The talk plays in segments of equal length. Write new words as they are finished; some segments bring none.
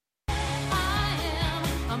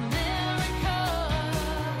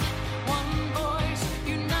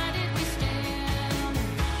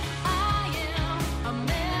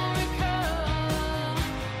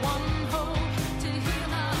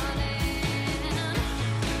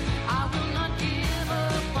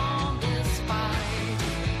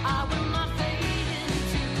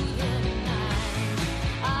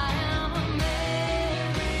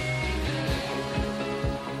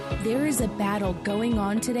is a battle going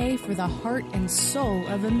on today for the heart and soul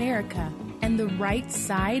of America, and the right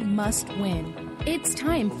side must win. It's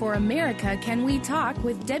time for America Can We Talk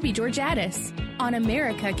with Debbie Georgatos. On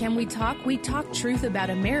America Can We talk truth about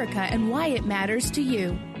America and why it matters to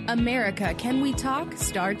you. America Can We Talk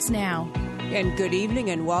starts now. And good evening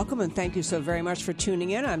and welcome, and thank you so very much for tuning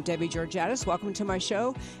in. I'm Debbie Georgatos. Welcome to my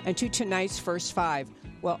show and to tonight's First Five.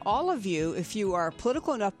 Well, all of you, if you are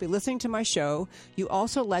political enough to be listening to my show, you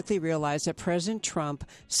also likely realize that President Trump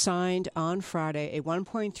signed on Friday a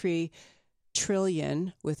 $1.3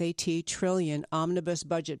 trillion, with a T, trillion omnibus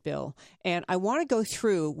budget bill. And I want to go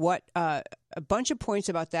through what a bunch of points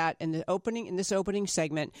about that in this opening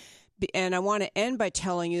segment. And I want to end by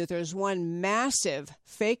telling you that there's one massive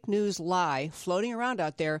fake news lie floating around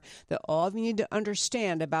out there that all of you need to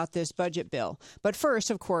understand about this budget bill. But first,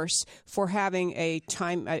 of course, for having a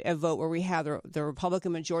vote where we have the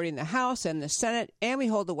Republican majority in the House and the Senate, and we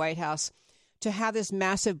hold the White House, to have this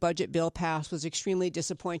massive budget bill passed was extremely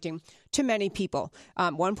disappointing to many people.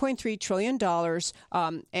 $1.3 trillion.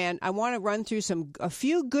 And I want to run through a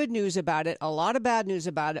few good news about it, a lot of bad news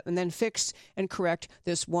about it, and then fix and correct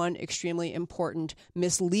this one extremely important,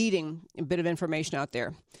 misleading bit of information out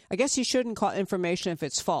there. I guess you shouldn't call it information if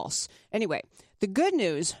it's false. Anyway, the good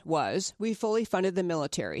news was we fully funded the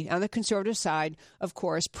military. On the conservative side, of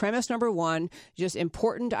course, premise number one, just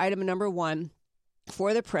important item number one,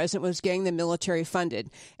 for the president was getting the military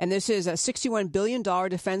funded. And this is a $61 billion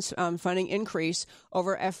defense funding increase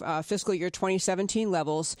over fiscal year 2017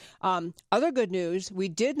 levels. Other good news, we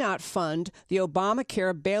did not fund the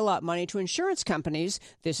Obamacare bailout money to insurance companies.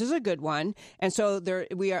 This is a good one. And so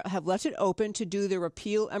have left it open to do the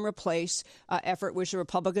repeal and replace effort, which the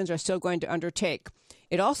Republicans are still going to undertake.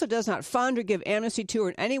 It also does not fund or give amnesty to or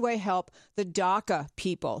in any way help the DACA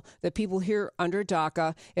people, the people here under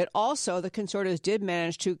DACA. It also, the conservatives did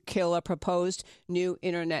manage to kill a proposed new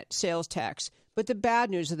internet sales tax. But the bad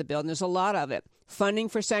news of the bill, and there's a lot of it, funding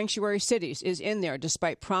for sanctuary cities is in there,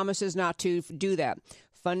 despite promises not to do that.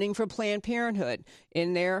 Funding for Planned Parenthood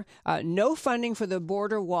in there. No funding for the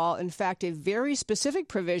border wall. In fact, a very specific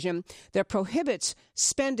provision that prohibits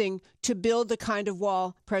spending to build the kind of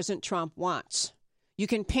wall President Trump wants. You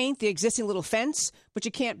can paint the existing little fence, but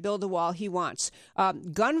you can't build the wall he wants.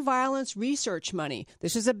 Gun violence research money.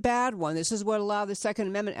 This is a bad one. This is what a lot of the Second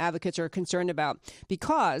Amendment advocates are concerned about.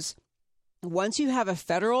 Because once you have a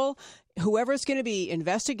federal, whoever it's going to be,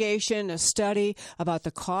 investigation, a study about the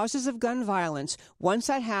causes of gun violence, once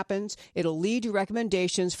that happens, it'll lead to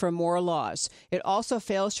recommendations for more laws. It also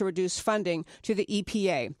fails to reduce funding to the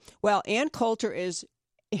EPA. Well, Ann Coulter is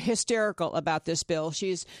hysterical about this bill.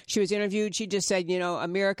 She was interviewed. She just said,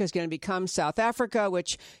 America is going to become South Africa,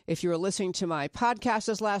 which if you were listening to my podcast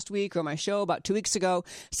this last week or my show about 2 weeks ago,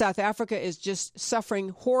 South Africa is just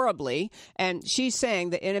suffering horribly. And she's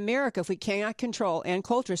saying that in America, if we cannot control, Ann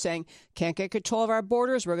Coulter saying, can't get control of our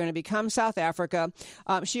borders, we're going to become South Africa.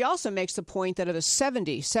 She also makes the point that of a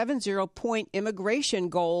 70 point immigration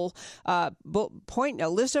goal, a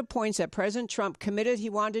list of points that President Trump committed he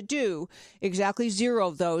wanted to do, exactly zero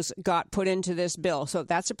of those got put into this bill. So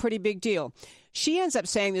that's a pretty big deal. She ends up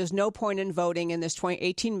saying there's no point in voting in this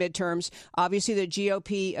 2018 midterms. Obviously, the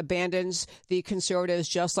GOP abandons the conservatives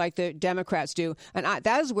just like the Democrats do. And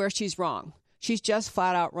that is where she's wrong. She's just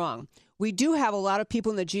flat out wrong. We do have a lot of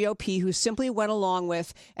people in the GOP who simply went along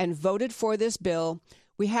with and voted for this bill.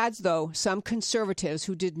 We had, though, some conservatives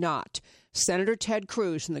who did not. Senator Ted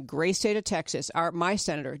Cruz from the great state of Texas, my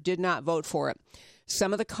senator, did not vote for it.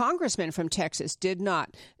 Some of the congressmen from Texas did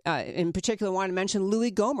not. In particular, I want to mention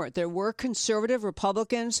Louis Gohmert. There were conservative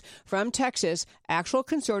Republicans from Texas, actual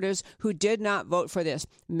conservatives, who did not vote for this.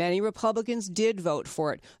 Many Republicans did vote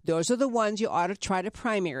for it. Those are the ones you ought to try to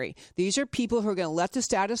primary. These are people who are going to let the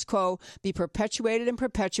status quo be perpetuated and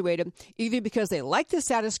perpetuated, either because they like the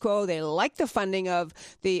status quo, they like the funding of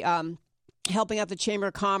the helping out the Chamber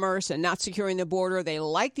of Commerce and not securing the border. They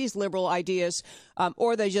like these liberal ideas,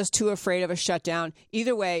 or they're just too afraid of a shutdown.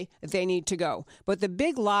 Either way, they need to go. But the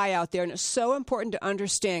big lie out there, and it's so important to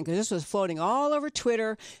understand because this was floating all over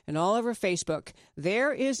Twitter and all over Facebook,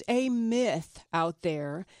 there is a myth out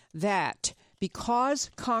there that because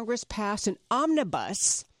Congress passed an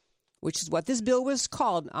omnibus, which is what this bill was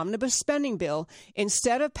called, an omnibus spending bill,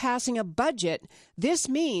 instead of passing a budget, this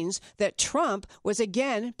means that Trump was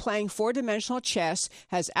again playing four-dimensional chess,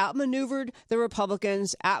 has outmaneuvered the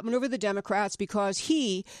Republicans, outmaneuvered the Democrats, because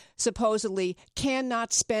he supposedly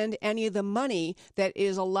cannot spend any of the money that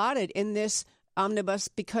is allotted in this omnibus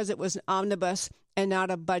because it was an omnibus and not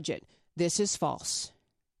a budget. This is false.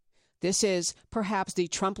 This is perhaps the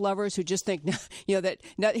Trump lovers who just think,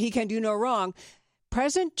 that he can do no wrong.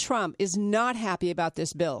 President Trump is not happy about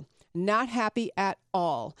this bill, not happy at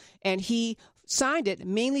all. And he signed it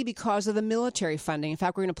mainly because of the military funding. In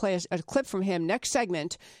fact, we're going to play a clip from him next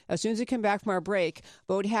segment as soon as we come back from our break,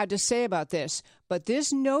 but what he had to say about this. But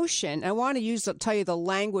this notion, I want to tell you the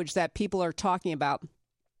language that people are talking about.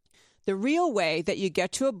 The real way that you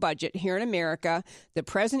get to a budget here in America, the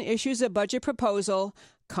president issues a budget proposal,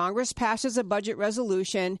 Congress passes a budget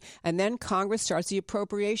resolution, and then Congress starts the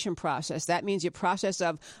appropriation process. That means the process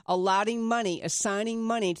of allotting money, assigning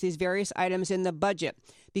money to these various items in the budget.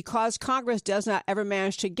 Because Congress does not ever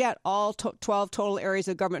manage to get all 12 total areas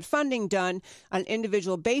of government funding done on an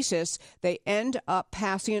individual basis, they end up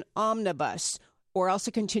passing an omnibus or else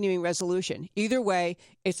a continuing resolution. Either way,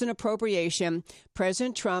 it's an appropriation.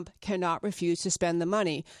 President Trump cannot refuse to spend the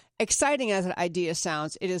money. Exciting as an idea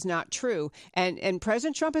sounds, it is not true. And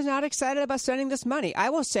President Trump is not excited about spending this money. I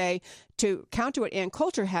will say, to counter what Ann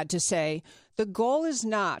Coulter had to say, the goal is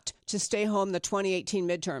not to stay home the 2018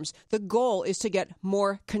 midterms. The goal is to get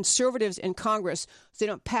more conservatives in Congress so they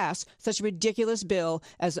don't pass such a ridiculous bill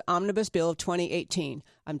as the Omnibus Bill of 2018.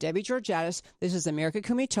 I'm Debbie Georgatos. This is America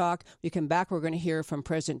Can We Talk. When we come back, we're going to hear from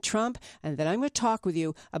President Trump, and then I'm going to talk with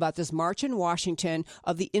you about this march in Washington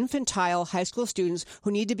of the infantile high school students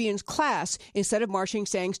who need to be in class instead of marching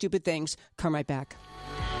saying stupid things. Come right back.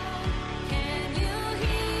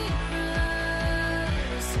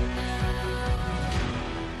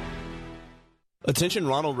 Attention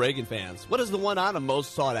Ronald Reagan fans. What is the one item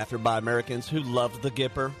most sought after by Americans who love the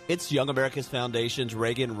Gipper? It's Young America's Foundation's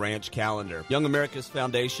Reagan Ranch Calendar. Young America's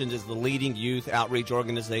Foundation is the leading youth outreach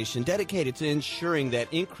organization dedicated to ensuring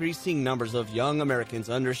that increasing numbers of young Americans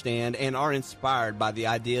understand and are inspired by the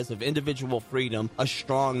ideas of individual freedom, a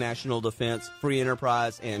strong national defense, free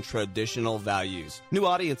enterprise, and traditional values. New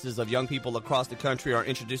audiences of young people across the country are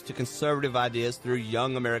introduced to conservative ideas through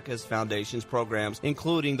Young America's Foundation's programs,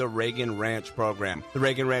 including the Reagan Ranch program. The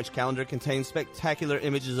Reagan Ranch Calendar contains spectacular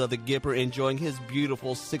images of the Gipper enjoying his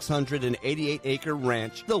beautiful 688-acre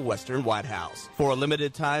ranch, the Western White House. For a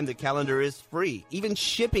limited time, the calendar is free. Even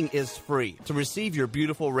shipping is free. To receive your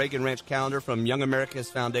beautiful Reagan Ranch Calendar from Young America's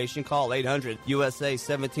Foundation, call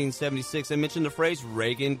 800-USA-1776 and mention the phrase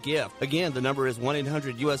Reagan Gift. Again, the number is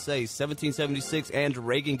 1-800-USA-1776 and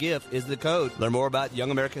Reagan Gift is the code. Learn more about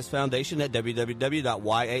Young America's Foundation at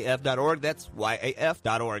www.yaf.org. That's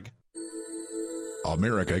yaf.org.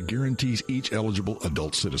 America guarantees each eligible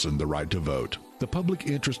adult citizen the right to vote. The Public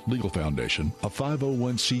Interest Legal Foundation, a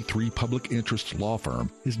 501c3 public interest law firm,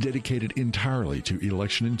 is dedicated entirely to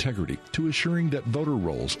election integrity, to assuring that voter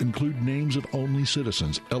rolls include names of only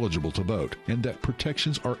citizens eligible to vote, and that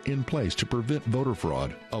protections are in place to prevent voter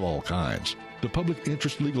fraud of all kinds. The Public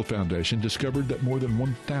Interest Legal Foundation discovered that more than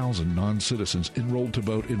 1,000 non-citizens enrolled to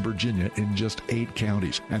vote in Virginia in just 8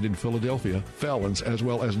 counties, and in Philadelphia, felons as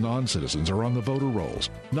well as non-citizens are on the voter rolls.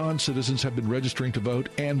 Non-citizens have been registering to vote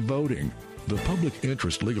and voting. The Public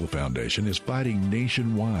Interest Legal Foundation is fighting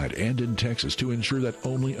nationwide and in Texas to ensure that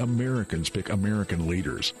only Americans pick American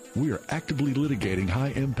leaders. We are actively litigating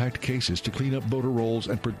high-impact cases to clean up voter rolls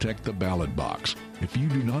and protect the ballot box. If you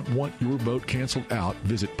do not want your vote canceled out,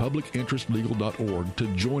 visit publicinterestlegal.org to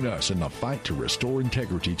join us in the fight to restore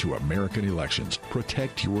integrity to American elections.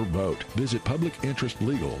 Protect your vote. Visit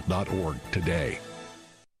publicinterestlegal.org today.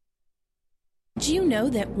 Do you know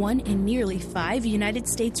that 1 in nearly 5 United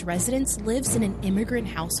States residents lives in an immigrant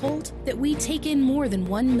household? That we take in more than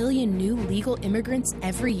 1 million new legal immigrants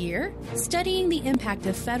every year? Studying the impact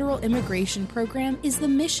of federal immigration program is the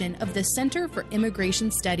mission of the Center for Immigration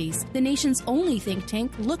Studies, the nation's only think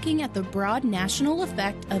tank looking at the broad national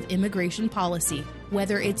effect of immigration policy.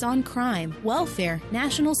 Whether it's on crime, welfare,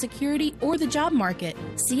 national security, or the job market,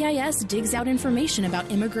 CIS digs out information about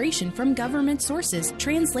immigration from government sources,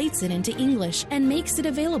 translates it into English, and makes it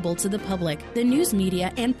available to the public, the news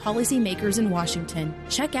media, and policymakers in Washington.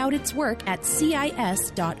 Check out its work at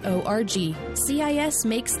CIS.org. CIS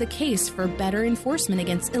makes the case for better enforcement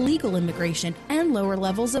against illegal immigration and lower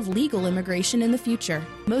levels of legal immigration in the future.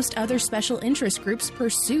 Most other special interest groups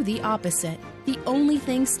pursue the opposite. The only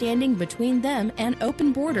thing standing between them and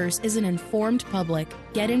open borders is an informed public.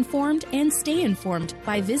 Get informed and stay informed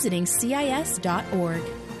by visiting CIS.org.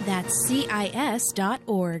 That's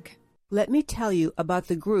CIS.org. Let me tell you about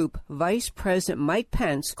the group Vice President Mike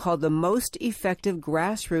Pence called the most effective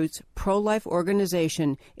grassroots pro-life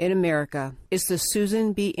organization in America. It's the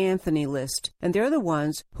Susan B. Anthony list, and they're the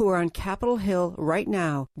ones who are on Capitol Hill right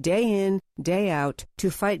now, day in, day out,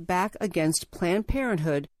 to fight back against Planned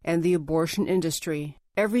Parenthood and the abortion industry.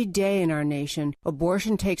 Every day in our nation,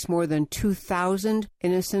 abortion takes more than 2,000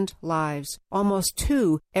 innocent lives, almost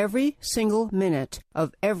 2 every single minute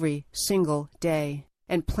of every single day.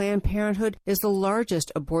 And Planned Parenthood is the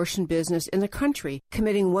largest abortion business in the country,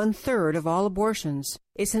 committing 1/3 of all abortions.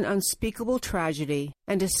 It's an unspeakable tragedy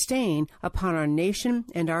and a stain upon our nation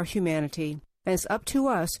and our humanity. And it's up to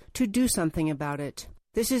us to do something about it.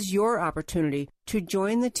 This is your opportunity to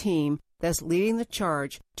join the team that's leading the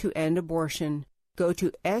charge to end abortion. Go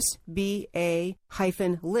to sba-list.org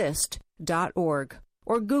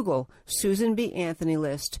or Google Susan B. Anthony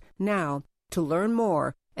List now to learn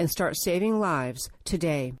more and start saving lives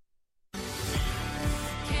today. Can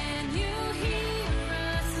you hear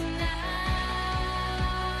us now?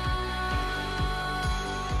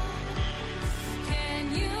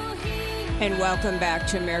 Can you hear And welcome back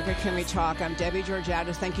to America Can We Talk. I'm Debbie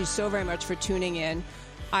Georgiadis. Thank you so very much for tuning in.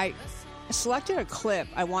 I selected a clip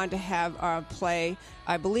I wanted to have play.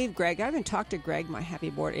 I believe Greg, I haven't talked to Greg, my happy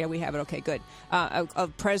board. Yeah, we have it. Okay, good.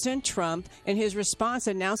 Of President Trump and his response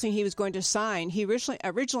announcing he was going to sign. He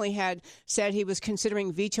originally had said he was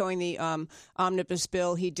considering vetoing the omnibus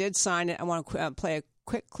bill. He did sign it. I want to play a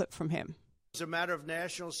quick clip from him. As a matter of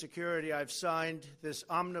national security, I've signed this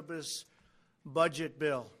omnibus budget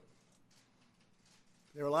bill.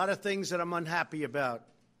 There are a lot of things that I'm unhappy about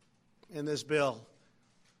in this bill.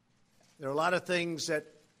 There are a lot of things that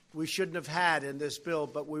we shouldn't have had in this bill,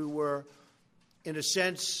 but we were, in a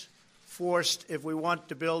sense, forced. If we want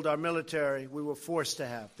to build our military, we were forced to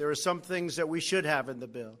have. There are some things that we should have in the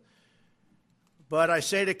bill. But I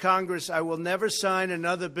say to Congress, I will never sign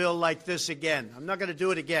another bill like this again. I'm not going to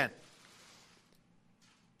do it again.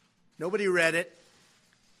 Nobody read it.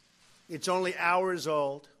 It's only hours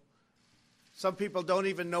old. Some people don't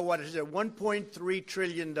even know what it is. $1.3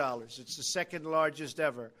 trillion. It's the second largest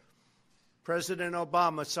ever. President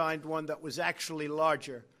Obama signed one that was actually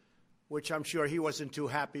larger, which I'm sure he wasn't too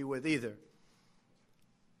happy with either.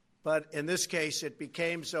 But in this case, it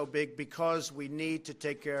became so big because we need to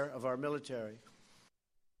take care of our military.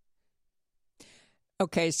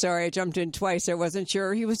 Okay, sorry, I jumped in twice. I wasn't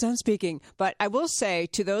sure he was done speaking. But I will say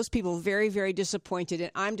to those people very, very disappointed, and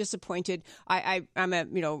I'm disappointed. I'm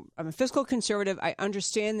a fiscal conservative. I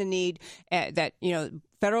understand the need that,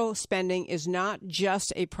 federal spending is not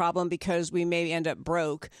just a problem because we may end up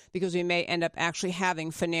broke, because we may end up actually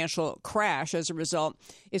having financial crash as a result.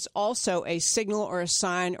 It's also a signal or a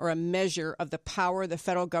sign or a measure of the power the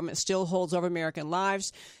federal government still holds over American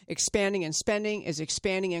lives. Expanding in spending is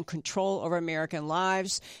expanding in control over American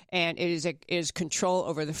lives, and it is control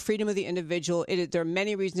over the freedom of the individual. There are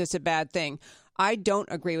many reasons it's a bad thing. I don't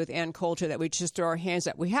agree with Ann Coulter that we just throw our hands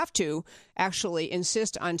up. We have to actually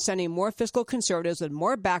insist on sending more fiscal conservatives with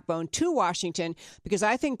more backbone to Washington, because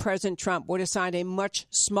I think President Trump would have signed a much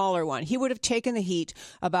smaller one. He would have taken the heat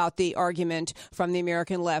about the argument from the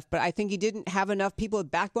American left, but I think he didn't have enough people with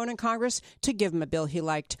backbone in Congress to give him a bill he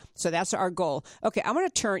liked. So that's our goal. Okay, I'm going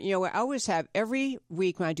to turn, I always have every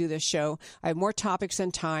week when I do this show, I have more topics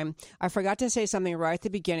than time. I forgot to say something right at the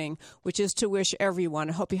beginning, which is to wish everyone,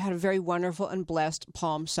 I hope you had a very wonderful and blessed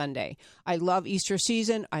Palm Sunday. I love Easter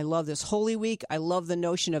season. I love this Holy Week. I love the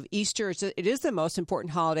notion of Easter. It is the most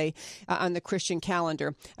important holiday on the Christian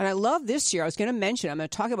calendar. And I love this year, I was going to mention, I'm going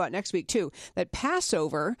to talk about next week too, that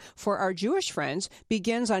Passover for our Jewish friends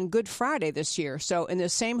begins on Good Friday this year. So in the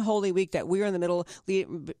same Holy Week that we're in the middle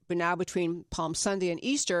now between Palm Sunday and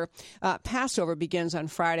Easter, Passover begins on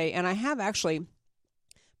Friday. And I have actually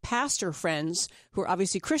pastor friends who are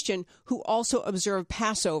obviously Christian who also observe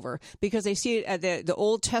Passover because they see it at the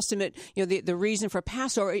Old Testament. The reason for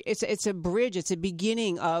Passover, it's a bridge, it's a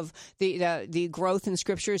beginning of the growth in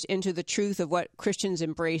scriptures into the truth of what Christians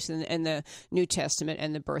embrace in the New Testament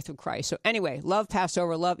and the birth of Christ. So anyway, love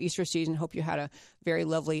Passover, love Easter season. Hope you had a very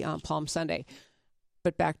lovely Palm Sunday.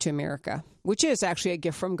 But back to America, which is actually a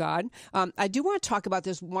gift from God. I do want to talk about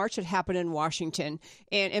this march that happened in Washington.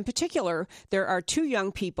 And in particular, there are two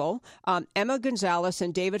young people, Emma Gonzalez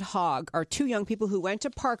and David Hock, are two young people who went to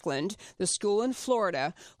Parkland, the school in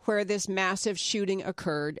Florida, where this massive shooting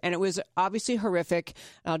occurred. And it was obviously horrific.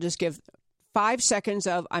 I'll just give 5 seconds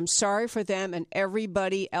of I'm sorry for them and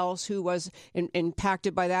everybody else who was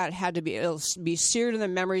impacted by that. It'll be seared in their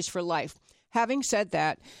memories for life. Having said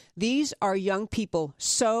that, these are young people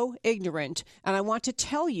so ignorant, and I want to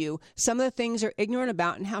tell you some of the things they're ignorant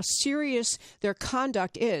about and how serious their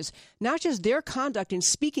conduct is. Not just their conduct in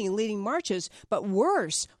speaking and leading marches, but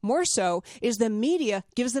worse, more so, is the media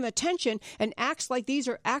gives them attention and acts like these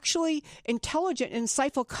are actually intelligent,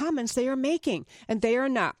 insightful comments they are making, and they are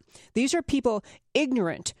not. These are people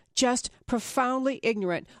ignorant, just profoundly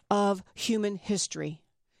ignorant of human history.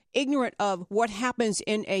 ignorant of what happens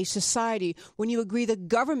in a society when you agree the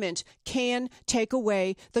government can take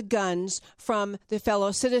away the guns from the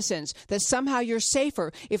fellow citizens, that somehow you're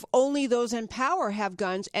safer if only those in power have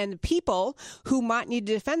guns and the people who might need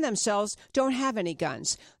to defend themselves don't have any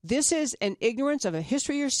guns. This is an ignorance of a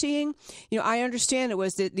history you're seeing. I understand it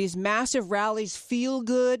was that these massive rallies feel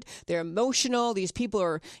good. They're emotional. These people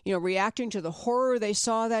are, reacting to the horror they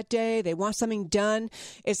saw that day. They want something done.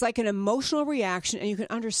 It's like an emotional reaction, and you can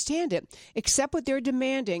understand it, except what they're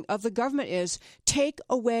demanding of the government is take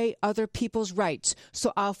away other people's rights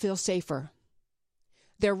so I'll feel safer.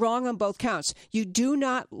 They're wrong on both counts. You do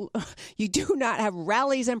not have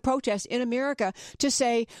rallies and protests in America to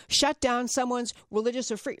say shut down someone's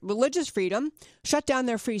religious freedom, shut down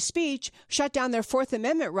their free speech, shut down their Fourth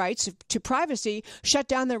Amendment rights to privacy, shut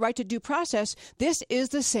down their right to due process. This is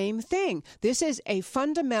the same thing. This is a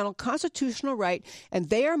fundamental constitutional right, and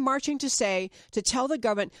they are marching to tell the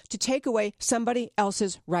government to take away somebody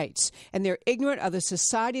else's rights. And they're ignorant of the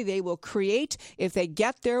society they will create if they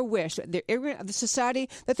get their wish. They're ignorant of the society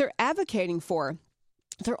that they're advocating for.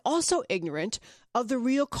 They're also ignorant of the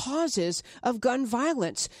real causes of gun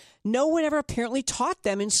violence. No one ever apparently taught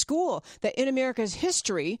them in school that in America's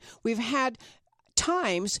history, we've had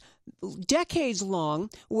times, decades long,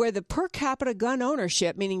 where the per capita gun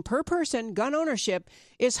ownership, meaning per person gun ownership,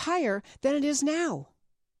 is higher than it is now.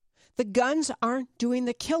 The guns aren't doing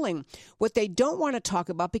the killing. What they don't want to talk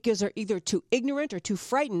about, because they're either too ignorant or too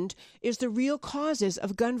frightened, is the real causes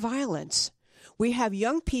of gun violence. We have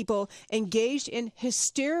young people engaged in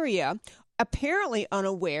hysteria, apparently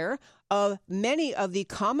unaware of many of the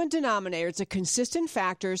common denominators, the consistent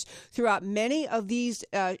factors throughout many of these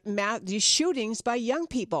shootings by young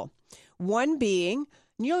people. One being,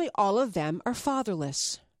 nearly all of them are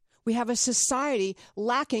fatherless. We have a society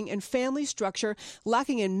lacking in family structure,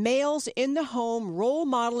 lacking in males in the home, role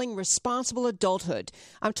modeling responsible adulthood.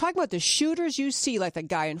 I'm talking about the shooters you see, like the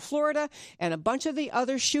guy in Florida and a bunch of the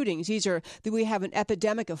other shootings. We have an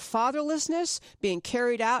epidemic of fatherlessness being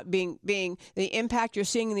carried out, being the impact you're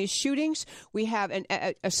seeing in these shootings. We have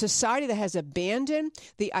a society that has abandoned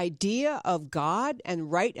the idea of God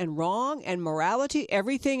and right and wrong and morality.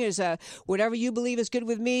 Everything is whatever you believe is good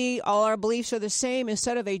with me. All our beliefs are the same,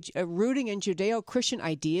 instead of rooting in Judeo-Christian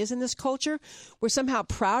ideas in this culture. We're somehow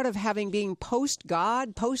proud of being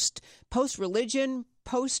post-God, post-religion,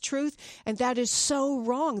 post-truth, and that is so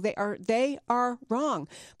wrong. They are wrong.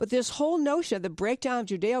 But this whole notion of the breakdown of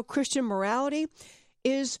Judeo-Christian morality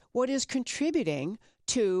is what is contributing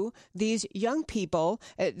to these young people,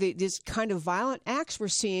 this kind of violent acts we're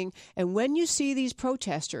seeing. And when you see these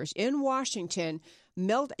protesters in Washington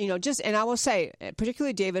melt, and I will say,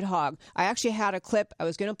 particularly David Hock, I actually had a clip I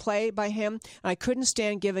was going to play by him, and I couldn't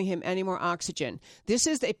stand giving him any more oxygen. This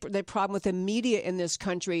is the problem with the media in this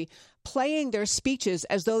country, playing their speeches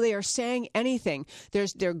as though they are saying anything.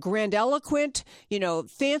 They're grandiloquent,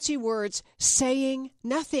 fancy words, saying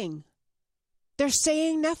nothing. They're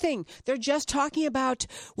saying nothing. They're just talking about,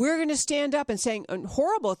 we're going to stand up and saying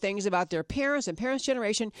horrible things about their parents and parents'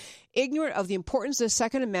 generation, ignorant of the importance of the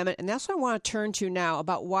Second Amendment. And that's what I want to turn to now,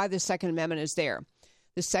 about why the Second Amendment is there.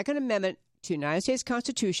 The Second Amendment to the United States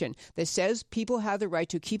Constitution that says people have the right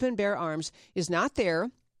to keep and bear arms is not there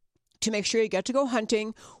to make sure you get to go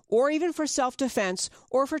hunting, or even for self-defense,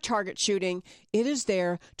 or for target shooting. It is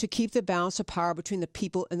there to keep the balance of power between the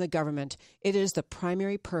people and the government. It is the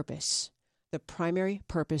primary purpose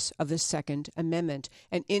of the Second Amendment.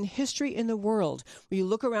 And in history in the world, where you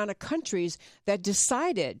look around at countries that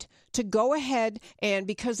decided to go ahead and,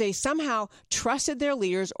 because they somehow trusted their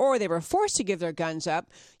leaders or they were forced to give their guns up,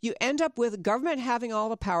 you end up with government having all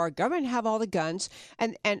the power, government have all the guns.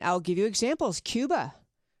 And I'll give you examples. Cuba.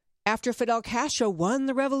 After Fidel Castro won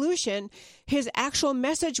the revolution, his actual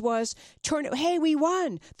message was, hey, we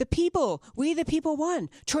won. We the people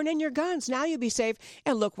won. Turn in your guns. Now you'll be safe.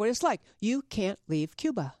 And look what it's like. You can't leave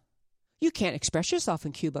Cuba. You can't express yourself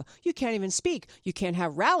in Cuba. You can't even speak. You can't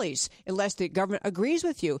have rallies unless the government agrees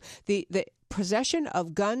with you. The possession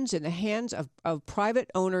of guns in the hands of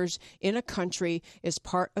private owners in a country is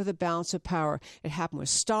part of the balance of power. It happened with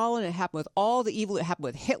Stalin. It happened with all the evil. It happened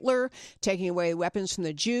with Hitler, taking away weapons from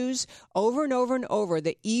the Jews. Over and over and over,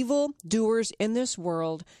 the evil doers in this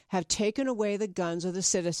world have taken away the guns of the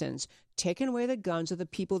citizens, taken away the guns of the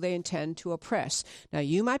people they intend to oppress. Now,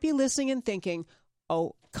 you might be listening and thinking,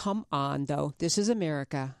 oh, come on, though. This is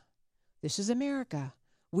America. This is America.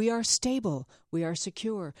 We are stable. We are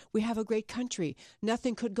secure. We have a great country.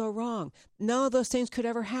 Nothing could go wrong. None of those things could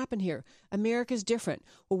ever happen here. America's different.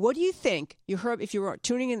 Well, what do you think? You heard, if you were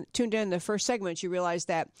tuned in the first segment, you realized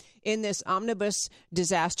that in this omnibus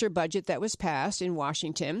disaster budget that was passed in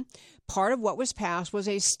Washington, part of what was passed was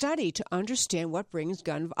a study to understand what brings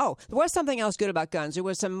gun. Oh, there was something else good about guns. There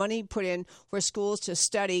was some money put in for schools to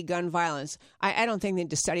study gun violence. I don't think they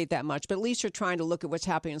need to study it that much, but at least they're trying to look at what's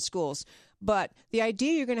happening in schools. But the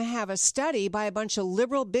idea you're going to have a study by a bunch of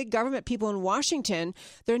liberal big government people in Washington,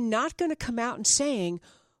 they're not going to come out and saying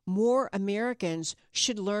more Americans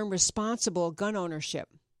should learn responsible gun ownership.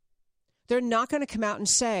 They're not going to come out and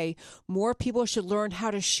say more people should learn how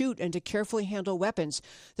to shoot and to carefully handle weapons.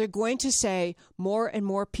 They're going to say more and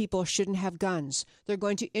more people shouldn't have guns. They're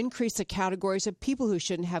going to increase the categories of people who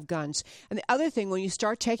shouldn't have guns. And the other thing, when you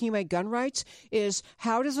start taking away gun rights, is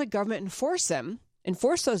how does the government enforce them?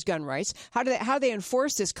 Enforce those gun rights? How do they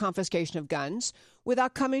enforce this confiscation of guns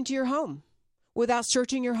without coming to your home, without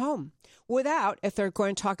searching your home, without, if they're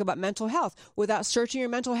going to talk about mental health, without searching your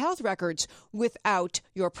mental health records, without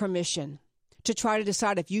your permission, to try to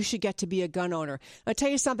decide if you should get to be a gun owner? I'll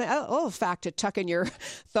tell you something, a little fact to tuck in your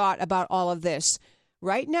thought about all of this.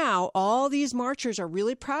 Right now, all these marchers are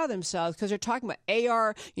really proud of themselves because they're talking about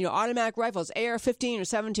AR, automatic rifles, AR-15 or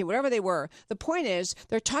 17, whatever they were. The point is,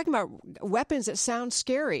 they're talking about weapons that sound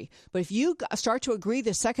scary. But if you start to agree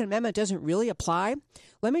the Second Amendment doesn't really apply,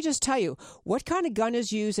 let me just tell you, what kind of gun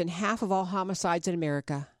is used in half of all homicides in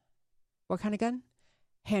America? What kind of gun?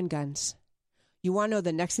 Handguns. You want to know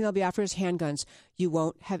the next thing they'll be after is handguns. You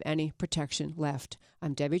won't have any protection left.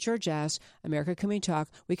 I'm Debbie Georgiadis, America Can We Talk.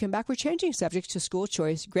 We come back. We're changing subjects to school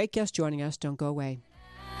choice. Great guest joining us. Don't go away.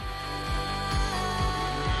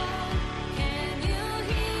 Can you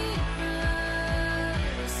hear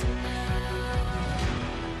us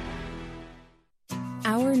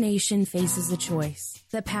now? Our nation faces a choice.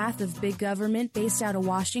 The path of big government based out of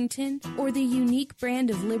Washington, or the unique brand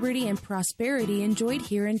of liberty and prosperity enjoyed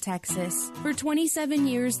here in Texas. For 27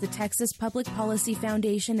 years, the Texas Public Policy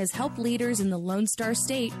Foundation has helped leaders in the Lone Star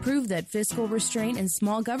State prove that fiscal restraint and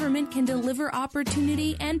small government can deliver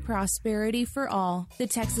opportunity and prosperity for all. The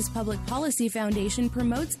Texas Public Policy Foundation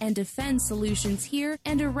promotes and defends solutions here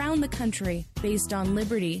and around the country based on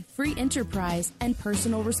liberty, free enterprise, and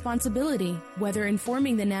personal responsibility. Whether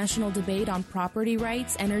informing the national debate on property rights,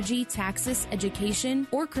 energy, taxes, education,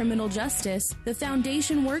 or criminal justice, the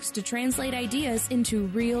foundation works to translate ideas into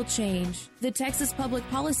real change. The Texas Public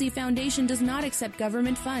Policy Foundation does not accept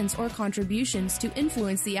government funds or contributions to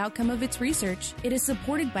influence the outcome of its research. It is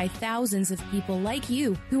supported by thousands of people like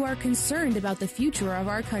you who are concerned about the future of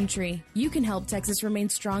our country. You can help Texas remain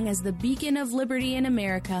strong as the beacon of liberty in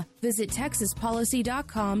America. Visit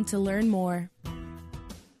TexasPolicy.com to learn more.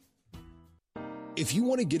 If you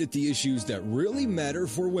want to get at the issues that really matter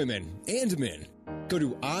for women and men, go to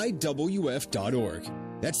IWF.org.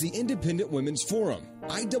 That's the Independent Women's Forum.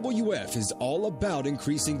 IWF is all about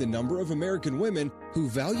increasing the number of American women who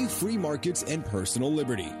value free markets and personal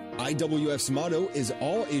liberty. IWF's motto is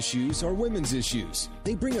all issues are women's issues.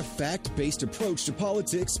 They bring a fact-based approach to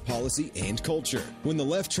politics, policy, and culture. When the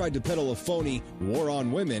left tried to peddle a phony war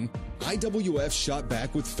on women, IWF shot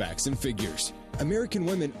back with facts and figures. American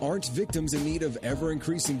women aren't victims in need of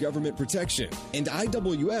ever-increasing government protection, and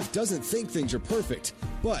IWF doesn't think things are perfect,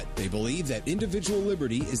 but they believe that individual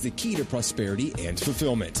liberty is the key to prosperity and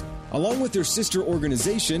fulfillment. Along with their sister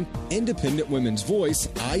organization, Independent Women's Voice,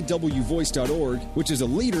 IWVoice.org, which is a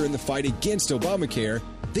leader in the fight against Obamacare,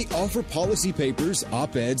 they offer policy papers,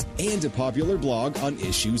 op-eds, and a popular blog on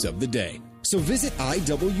issues of the day. So visit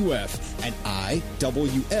IWF at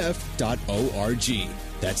IWF.org.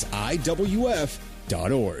 That's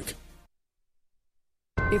IWF.org.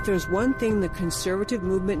 If there's one thing the conservative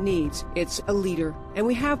movement needs, it's a leader. And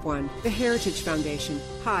we have one, the Heritage Foundation.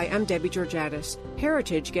 Hi, I'm Debbie Georgiadis.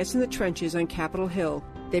 Heritage gets in the trenches on Capitol Hill.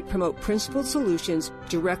 They promote principled solutions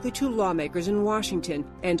directly to lawmakers in Washington.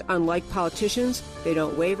 And unlike politicians, they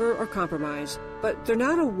don't waver or compromise. But they're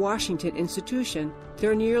not a Washington institution.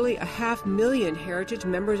 There are nearly 500,000 Heritage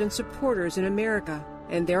members and supporters in America.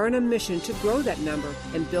 And they're on a mission to grow that number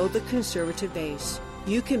and build the conservative base.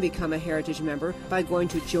 You can become a Heritage member by going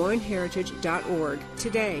to joinheritage.org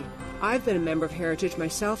today. I've been a member of Heritage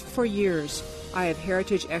myself for years. I have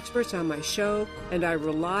Heritage experts on my show, and I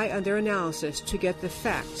rely on their analysis to get the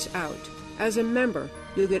facts out. As a member,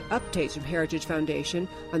 you'll get updates from Heritage Foundation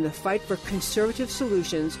on the fight for conservative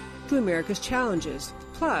solutions to America's challenges.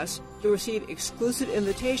 Plus, you'll receive exclusive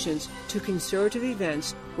invitations to conservative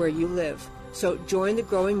events where you live. So join the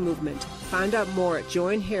growing movement. Find out more at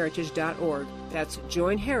joinheritage.org. That's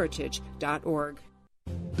joinheritage.org.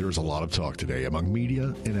 There's a lot of talk today among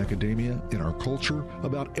media, in academia, in our culture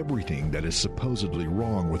about everything that is supposedly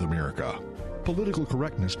wrong with America. Political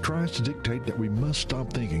correctness tries to dictate that we must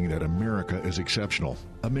stop thinking that America is exceptional.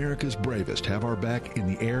 America's bravest have our back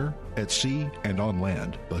in the air, at sea, and on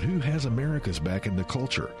land. But who has America's back in the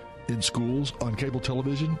culture? In schools, on cable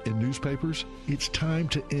television, in newspapers? It's time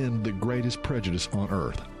to end the greatest prejudice on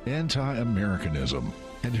earth, anti-Americanism.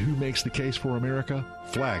 And who makes the case for America?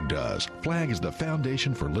 FLAG does. FLAG is the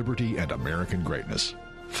foundation for liberty and American greatness.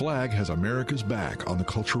 FLAG has America's back on the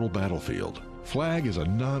cultural battlefield. FLAG is a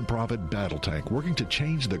non-profit battle tank working to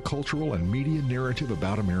change the cultural and media narrative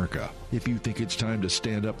about America. If you think it's time to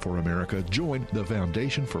stand up for America, join the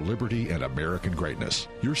Foundation for Liberty and American Greatness.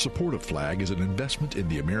 Your support of FLAG is an investment in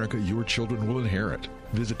the America your children will inherit.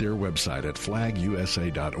 Visit their website at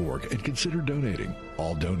flagusa.org and consider donating.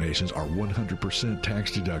 All donations are 100%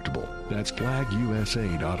 tax deductible. That's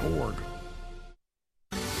flagusa.org.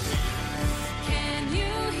 Can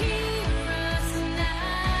you hear us now?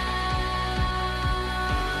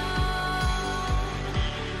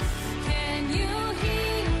 Can you hear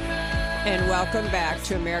us? And welcome back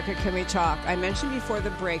to America Can We Talk. I mentioned before the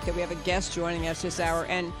break that we have a guest joining us this hour,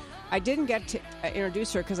 and I didn't get to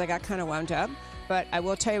introduce her because I got kind of wound up, but I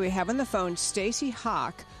will tell you we have on the phone Stacy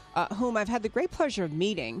Hock, whom I've had the great pleasure of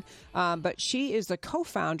meeting, but she is the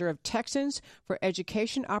co-founder of Texans for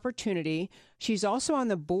Education Opportunity. She's also on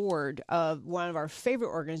the board of one of our favorite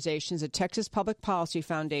organizations, the Texas Public Policy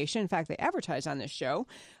Foundation. In fact, they advertise on this show.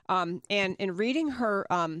 And in reading her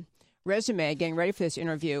resume, getting ready for this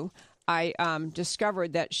interview, I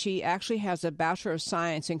discovered that she actually has a Bachelor of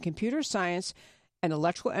Science in Computer Science and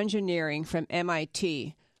Electrical Engineering from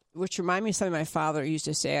MIT, which reminded me of something my father used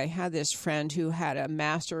to say. I had this friend who had a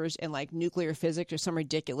master's in like nuclear physics or some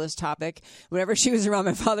ridiculous topic. Whenever she was around,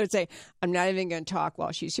 my father would say, I'm not even going to talk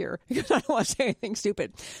while she's here because I don't want to say anything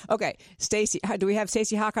stupid. Okay, Stacy, do we have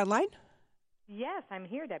Stacy Hock online? Yes, I'm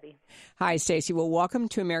here, Debbie. Hi, Stacy. Well, welcome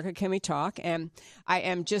to America Can We Talk? And I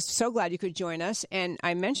am just so glad you could join us. And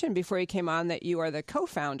I mentioned before you came on that you are the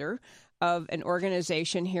co-founder of an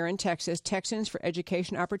organization here in Texas, Texans for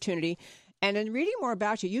Education Opportunity. And in reading more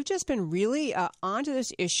about you, you've just been really onto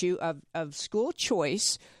this issue of school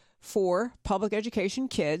choice for public education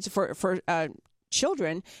kids, for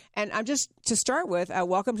children. And I'm just, to start with,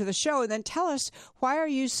 welcome to the show. And then tell us, why are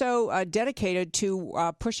you so dedicated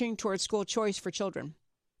to pushing towards school choice for children?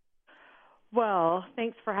 Well,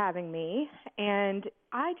 thanks for having me. And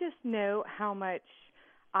I just know how much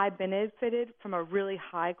I benefited from a really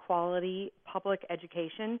high-quality public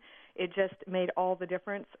education. It just made all the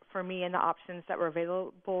difference for me and the options that were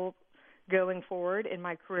available going forward in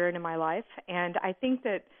my career and in my life. And I think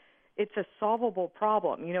that it's a solvable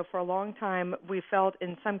problem. You know, for a long time, we felt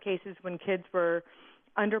in some cases when kids were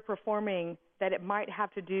underperforming that it might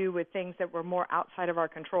have to do with things that were more outside of our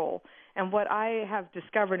control. And what I have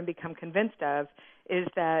discovered and become convinced of is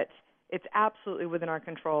that it's absolutely within our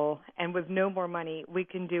control, and with no more money, we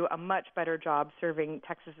can do a much better job serving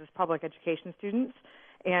Texas's public education students.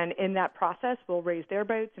 And in that process, we'll raise their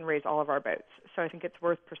boats and raise all of our boats. So I think it's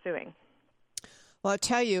worth pursuing. Well, I'll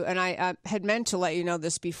tell you, and I had meant to let you know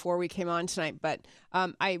this before we came on tonight, but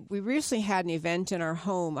we recently had an event in our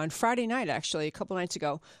home on Friday night, actually, a couple nights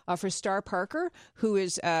ago, for Star Parker, who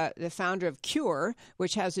is the founder of CURE,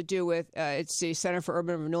 which has to do with, it's the Center for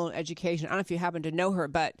Urban Renewal and Education. I don't know if you happen to know her,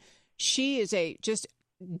 but she is just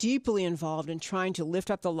deeply involved in trying to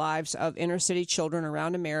lift up the lives of inner city children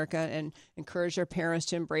around America and encourage their parents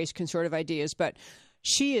to embrace conservative ideas. But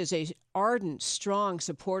she is a ardent, strong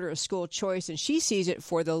supporter of school choice, and she sees it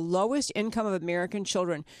for the lowest income of American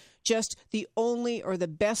children, just the only or the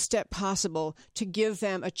best step possible to give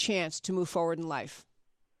them a chance to move forward in life.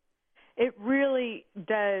 It really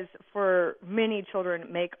does, for many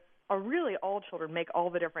children, really all children, make all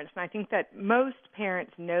the difference. And I think that most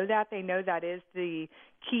parents know that. They know that is the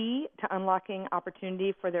key to unlocking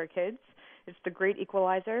opportunity for their kids. It's the great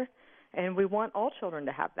equalizer, and we want all children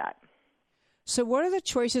to have that. So what are the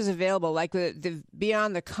choices available, like the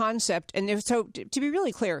beyond the concept? And so to be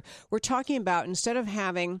really clear, we're talking about, instead of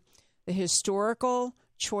having the historical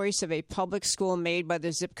choice of a public school made by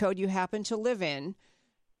the zip code you happen to live in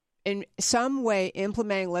some way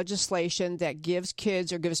implementing legislation that gives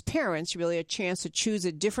kids or gives parents really a chance to choose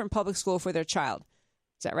a different public school for their child.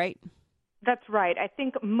 Is that right? That's right. I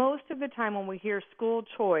think most of the time when we hear school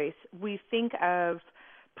choice, we think of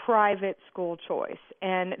private school choice.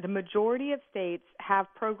 And the majority of states have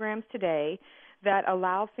programs today that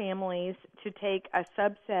allow families to take a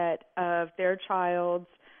subset of their child's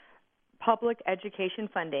public education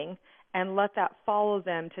funding and let that follow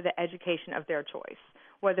them to the education of their choice.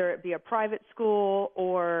 whether it be a private school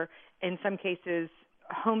or, in some cases,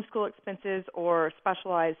 homeschool expenses or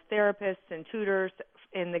specialized therapists and tutors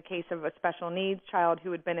in the case of a special needs child who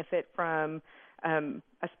would benefit from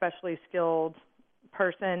a specially skilled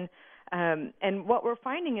person. And what we're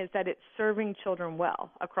finding is that it's serving children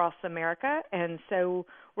well across America, and so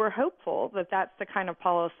we're hopeful that that's the kind of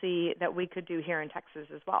policy that we could do here in Texas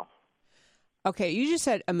as well. Okay, you just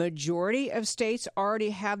said a majority of states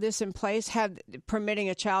already have this in place, have permitting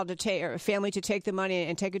a child to take or a family to take the money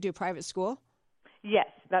and take it to a private school? Yes,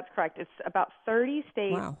 that's correct. It's about 30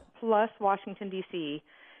 states Wow. plus Washington, D.C.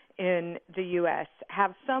 in the U.S.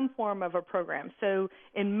 have some form of a program. So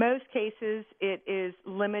in most cases, it is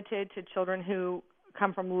limited to children who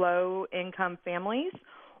come from low-income families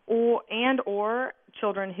or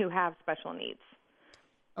children who have special needs.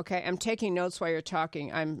 Okay, I'm taking notes while you're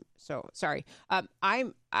talking. I'm so sorry.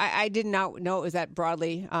 I did not know it was that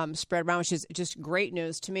broadly spread around, which is just great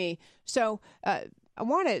news to me. So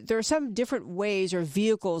there are some different ways or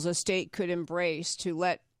vehicles a state could embrace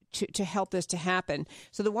to help this to happen.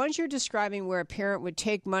 So the ones you're describing where a parent would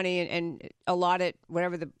take money and allot it,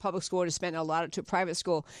 whatever the public school would have spent, and allot it to a private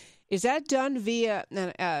school, is that done via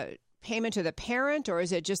payment to the parent, or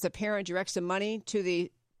is it just the parent directs the money to the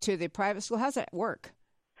private school? How does that work?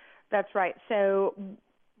 That's right. So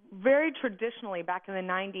very traditionally, back in the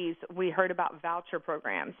 90s, we heard about voucher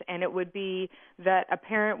programs, and it would be that a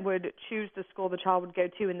parent would choose the school the child would go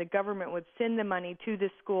to, and the government would send the money to the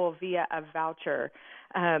school via a voucher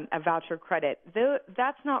credit.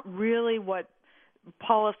 That's not really what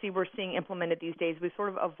policy we're seeing implemented these days. We sort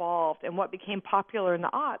of evolved, and what became popular in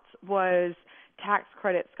the aughts was tax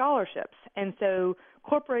credit scholarships. And so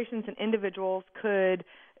corporations and individuals could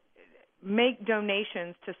make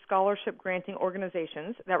donations to scholarship granting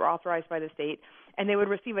organizations that were authorized by the state, and they would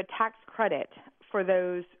receive a tax credit for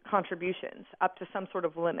those contributions up to some sort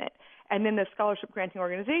of limit. And then the scholarship granting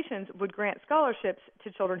organizations would grant scholarships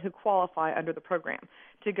to children who qualify under the program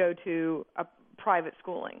to go to a private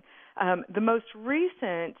schooling. The most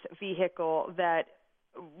recent vehicle that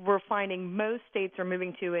we're finding most states are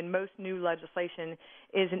moving to in most new legislation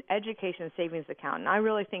is an education savings account. And I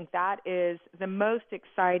really think that is the most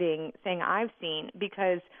exciting thing I've seen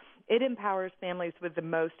because it empowers families with the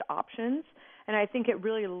most options. And I think it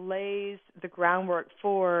really lays the groundwork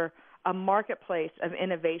for a marketplace of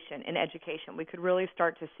innovation in education. We could really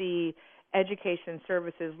start to see education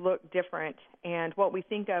services look different and what we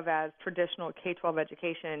think of as traditional K-12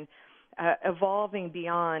 education evolving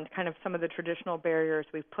beyond kind of some of the traditional barriers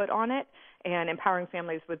we've put on it and empowering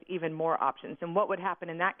families with even more options. And what would happen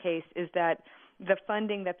in that case is that the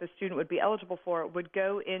funding that the student would be eligible for would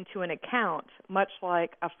go into an account, much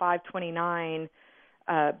like a 529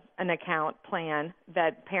 an account plan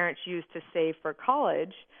that parents use to save for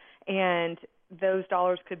college, and those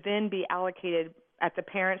dollars could then be allocated at the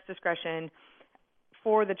parent's discretion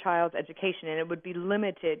for the child's education, and it would be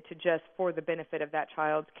limited to just for the benefit of that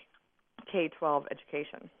child's K-12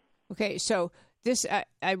 education. Okay, so this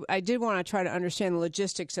I did want to try to understand the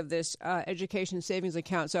logistics of this education savings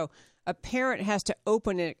account. So a parent has to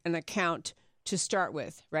open an account to start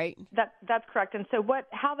with, right? That's correct. And so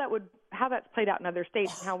how that's played out in other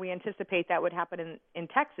states and how we anticipate that would happen in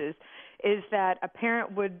Texas is that a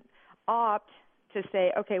parent would opt to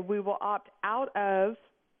say, okay, we will opt out of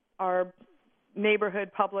our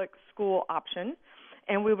neighborhood public school option,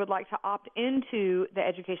 and we would like to opt into the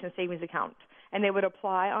education savings account. And they would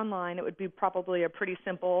apply online. It would be probably a pretty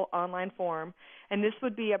simple online form. And this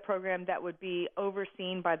would be a program that would be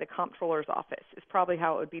overseen by the comptroller's office. It's probably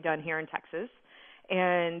how it would be done here in Texas.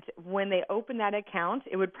 And when they open that account,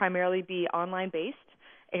 it would primarily be online-based,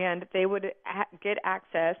 and they would get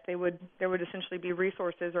access. There would essentially be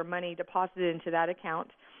resources or money deposited into that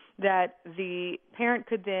account that the parent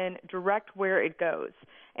could then direct where it goes.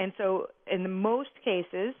 And so in most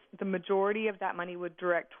cases, the majority of that money would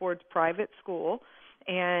direct towards private school,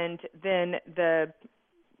 and then the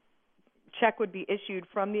check would be issued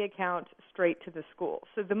from the account straight to the school.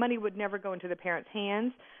 So the money would never go into the parent's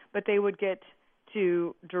hands, but they would get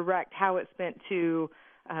to direct how it's spent to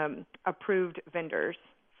approved vendors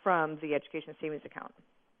from the education savings account.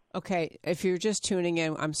 Okay, if you're just tuning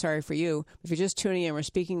in, I'm sorry for you. If you're just tuning in, we're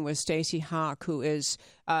speaking with Stacy Hock, who is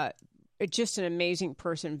just an amazing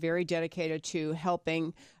person, very dedicated to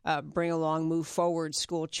helping move forward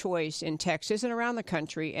school choice in Texas and around the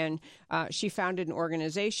country. And she founded an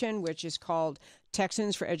organization which is called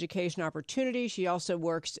Texans for Education Opportunity. She also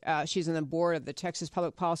works, she's on the board of the Texas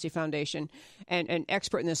Public Policy Foundation and an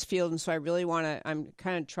expert in this field. And so I'm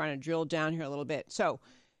kind of trying to drill down here a little bit. So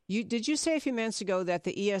Did you say a few minutes ago that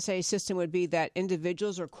the ESA system would be that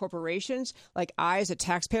individuals or corporations, like I as a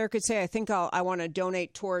taxpayer could say, I think I want to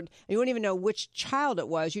donate toward, you wouldn't even know which child it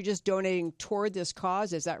was, you're just donating toward this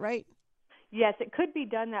cause, is that right? Yes, it could be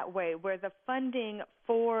done that way, where the funding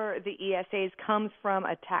for the ESAs comes from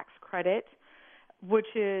a tax credit, which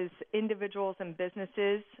is individuals and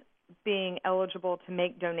businesses being eligible to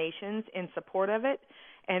make donations in support of it,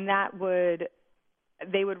 and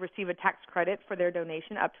they would receive a tax credit for their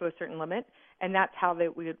donation up to a certain limit, and that's how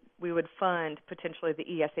we would fund potentially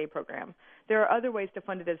the ESA program. There are other ways to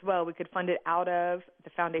fund it as well. We could fund it out of the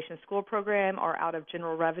Foundation School Program or out of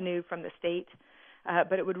general revenue from the state.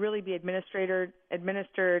 But it would really be administered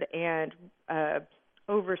and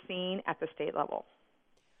overseen at the state level.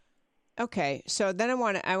 Okay, so then I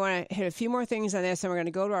want to hit a few more things on this, and we're going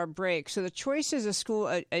to go to our break. So the choices a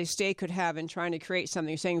state could have in trying to create something.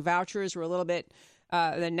 You're saying vouchers were a little bit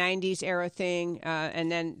the 90s era thing,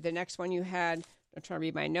 and then the next one you had, I'm trying to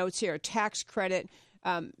read my notes here, tax credit.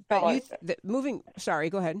 Sorry,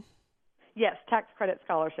 go ahead. Yes, tax credit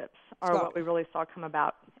scholarships are what we really saw come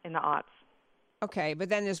about in the aughts. Okay, but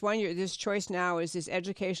then this choice now is this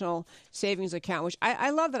educational savings account, which I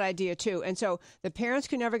love that idea too. And so the parents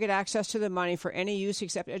could never get access to the money for any use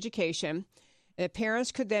except education. The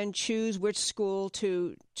parents could then choose which school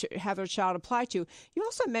to have their child apply to. You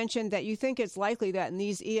also mentioned that you think it's likely that in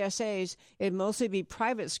these ESAs, it'd mostly be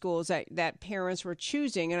private schools that parents were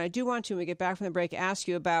choosing. And I do want to, when we get back from the break, ask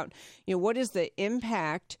you about, what is the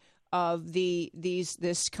impact of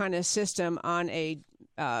this kind of system on a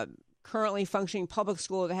currently functioning public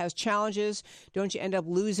school that has challenges? Don't you end up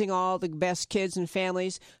losing all the best kids and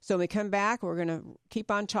families? So when we come back, we're going to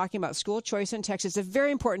keep on talking about school choice in Texas. It's a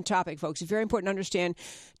very important topic, folks. It's very important to understand.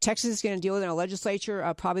 Texas is going to deal with it in a legislature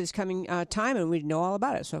probably this coming time, and we know all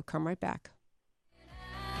about it. So come right back.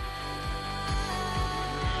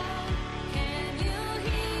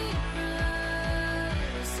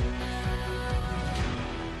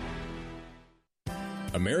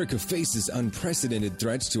 America faces unprecedented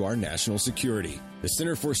threats to our national security. The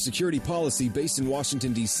Center for Security Policy, based in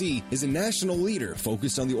Washington, D.C., is a national leader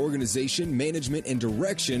focused on the organization, management, and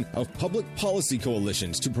direction of public policy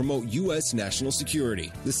coalitions to promote U.S. national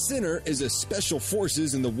security. The center is a special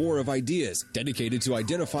forces in the war of ideas, dedicated to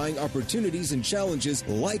identifying opportunities and challenges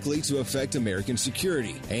likely to affect American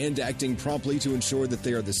security, and acting promptly to ensure that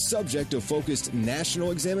they are the subject of focused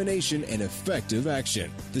national examination and effective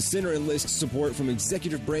action. The center enlists support from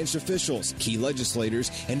executive branch officials, key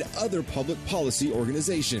legislators, and other public policy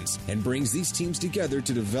organizations, and brings these teams together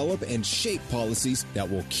to develop and shape policies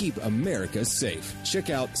that will keep America safe. Check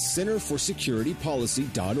out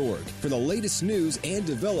centerforsecuritypolicy.org for the latest news and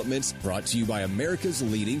developments, brought to you by America's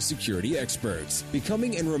leading security experts.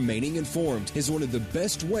 Becoming and remaining informed is one of the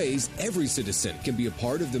best ways every citizen can be a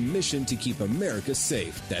part of the mission to keep America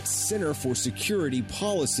safe. That's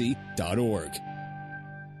centerforsecuritypolicy.org.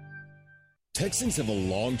 Texans have a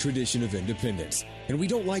long tradition of independence, and we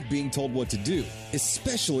don't like being told what to do,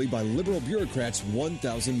 especially by liberal bureaucrats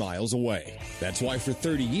 1,000 miles away. That's why for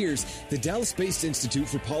 30 years, the Dallas-based Institute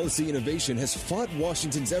for Policy Innovation has fought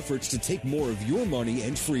Washington's efforts to take more of your money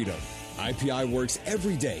and freedom. IPI works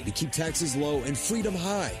every day to keep taxes low and freedom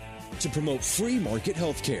high, to promote free market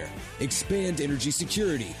health care, expand energy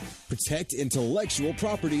security, protect intellectual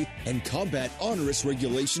property, and combat onerous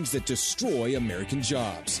regulations that destroy American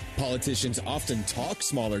jobs. Politicians often talk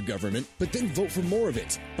smaller government, but then vote for more of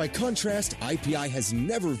it. By contrast, IPI has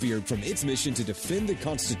never veered from its mission to defend the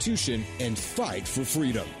Constitution and fight for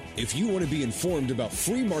freedom. If you want to be informed about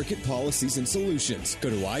free market policies and solutions, go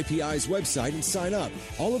to IPI's website and sign up.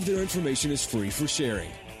 All of their information is free for sharing.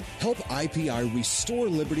 Help IPI restore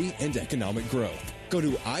liberty and economic growth. Go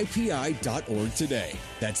to IPI.org today.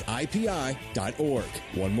 That's IPI.org.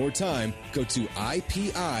 One more time, go to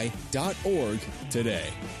IPI.org today.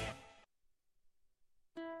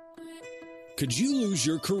 Could you lose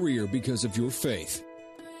your career because of your faith?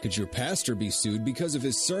 Could your pastor be sued because of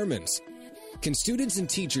his sermons? Can students and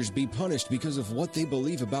teachers be punished because of what they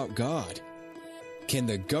believe about God? Can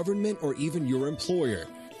the government or even your employer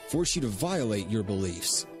force you to violate your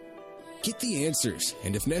beliefs? Get the answers,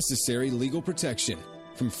 and if necessary, legal protection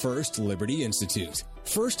from First Liberty Institute.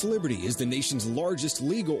 First Liberty is the nation's largest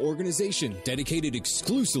legal organization dedicated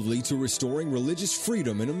exclusively to restoring religious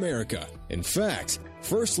freedom in America. In fact,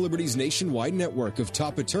 First Liberty's nationwide network of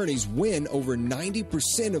top attorneys win over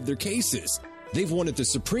 90% of their cases. They've won at the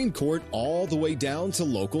Supreme Court all the way down to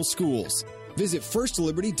local schools. Visit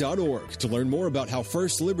firstliberty.org to learn more about how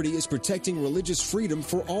First Liberty is protecting religious freedom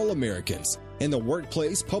for all Americans in the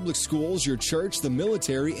workplace, public schools, your church, the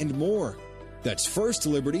military, and more. That's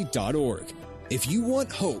firstliberty.org. If you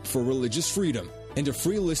want hope for religious freedom and a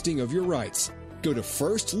free listing of your rights, go to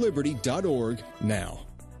firstliberty.org now.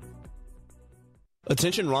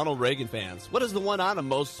 Attention Ronald Reagan fans. What is the one item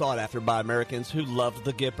most sought after by Americans who love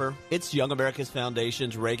the Gipper? It's Young America's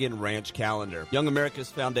Foundation's Reagan Ranch Calendar. Young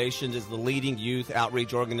America's Foundation is the leading youth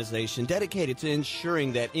outreach organization dedicated to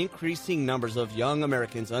ensuring that increasing numbers of young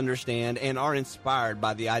Americans understand and are inspired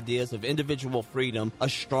by the ideas of individual freedom, a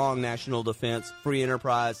strong national defense, free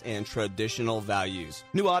enterprise, and traditional values.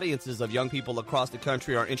 New audiences of young people across the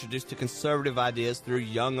country are introduced to conservative ideas through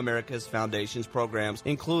Young America's Foundation's programs,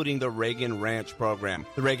 including the Reagan Ranch program.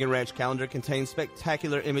 The Reagan Ranch calendar contains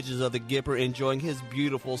spectacular images of the Gipper enjoying his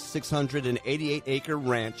beautiful 688-acre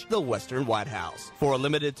ranch, the Western White House. For a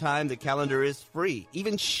limited time, the calendar is free.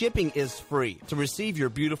 Even shipping is free. To receive your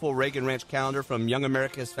beautiful Reagan Ranch calendar from Young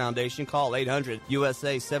America's Foundation, call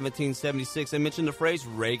 800-USA-1776 and mention the phrase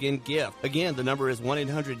Reagan Gift. Again, the number is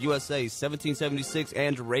 1-800-USA-1776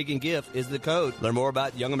 and Reagan Gift is the code. Learn more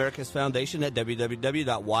about Young America's Foundation at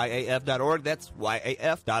www.yaf.org. That's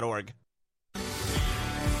yaf.org.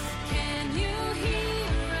 Can you hear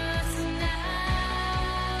us now?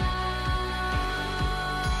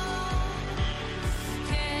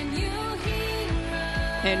 Can you hear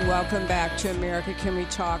us? And welcome back to America Can We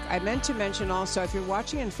Talk. I meant to mention also, if you're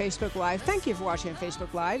watching on Facebook Live, thank you for watching on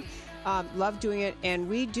Facebook Live. Love doing it. And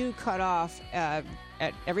we do cut off at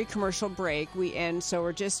every commercial break. We end. So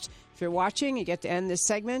we're just, if you're watching, you get to end this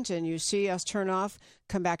segment and you see us turn off,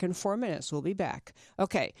 come back in 4 minutes. We'll be back.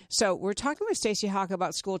 Okay. So we're talking with Stacy Hock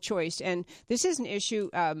about school choice. And this is an issue.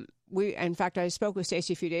 In fact, I spoke with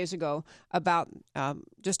Stacy a few days ago about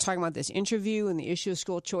just talking about this interview and the issue of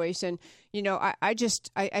school choice. And, you know, I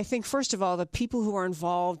think, first of all, the people who are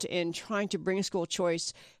involved in trying to bring school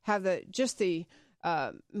choice have the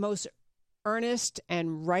most earnest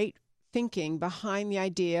and right thinking behind the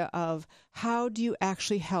idea of how do you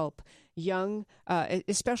actually help young,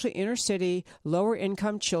 especially inner city, lower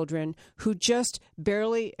income children who just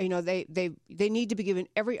barely, you know, they need to be given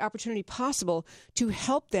every opportunity possible to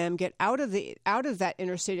help them get out of that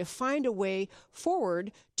inner city, to find a way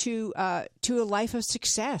forward to a life of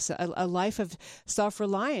success, a life of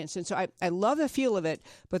self-reliance. And so I love the feel of it,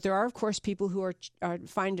 but there are, of course, people who are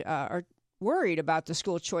worried about the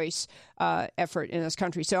school choice effort in this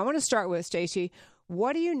country. So I want to start with, Stacy,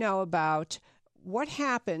 what do you know about what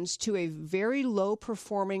happens to a very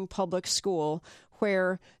low-performing public school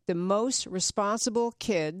where the most responsible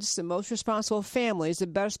kids, the most responsible families, the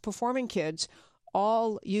best-performing kids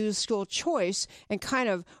all use school choice and kind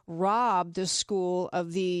of rob the school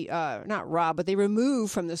of the, not rob, but they remove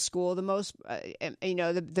from the school the most,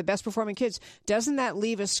 the best-performing kids. Doesn't that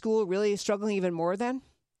leave a school really struggling even more then?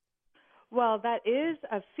 Well, that is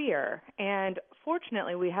a fear, and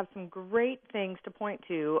fortunately we have some great things to point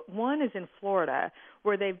to. One is in Florida,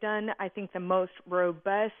 where they've done, I think, the most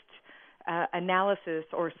robust analysis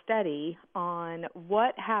or study on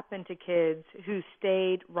what happened to kids who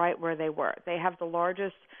stayed right where they were. They have the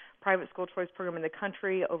largest private school choice program in the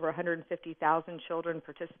country. Over 150,000 children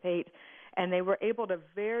participate, and they were able to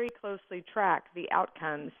very closely track the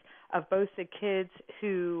outcomes of both the kids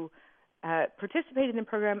who participated in the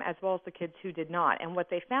program as well as the kids who did not. And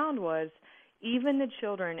what they found was even the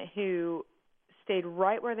children who stayed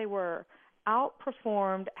right where they were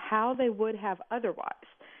outperformed how they would have otherwise.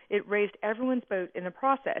 It raised everyone's boat in the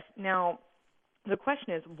process. Now, the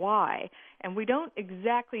question is why? And we don't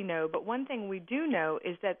exactly know, but one thing we do know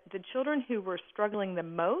is that the children who were struggling the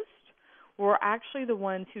most were actually the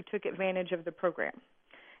ones who took advantage of the program.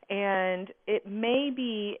 And it may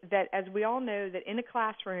be that, as we all know, that in a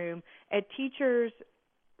classroom, a teacher's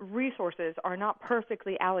resources are not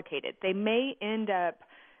perfectly allocated. They may end up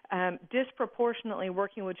disproportionately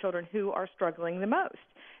working with children who are struggling the most.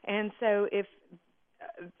 And so if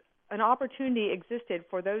an opportunity existed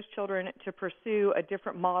for those children to pursue a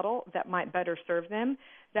different model that might better serve them,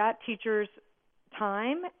 that teacher's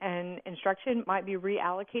time and instruction might be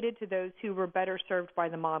reallocated to those who were better served by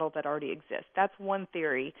the model that already exists. That's one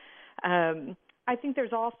theory. I think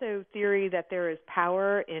there's also theory that there is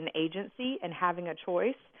power in agency and having a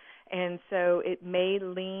choice, and so it may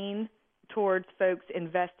lean towards folks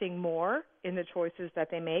investing more in the choices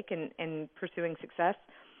that they make and pursuing success.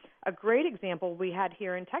 A great example we had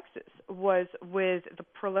here in Texas was with the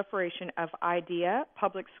proliferation of IDEA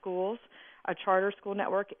public schools, a charter school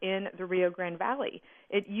network in the Rio Grande Valley.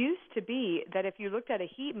 It used to be that if you looked at a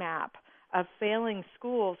heat map of failing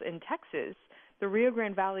schools in Texas, the Rio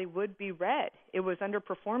Grande Valley would be red. It was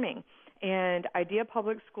underperforming. And IDEA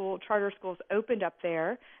public school charter schools opened up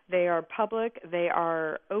there. They are public. They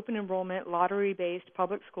are open enrollment, lottery-based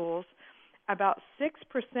public schools. about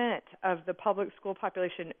 6% of the public school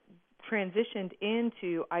population transitioned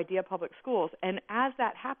into IDEA public schools. And as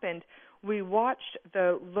that happened, we watched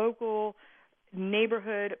the local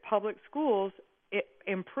neighborhood public schools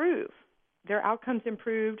improve. Their outcomes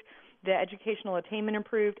improved, the educational attainment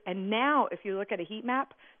improved, and now if you look at a heat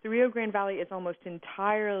map, the Rio Grande Valley is almost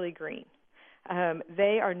entirely green.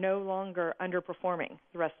 They are no longer underperforming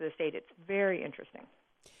the rest of the state. It's very interesting.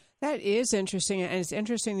 That is interesting, and it's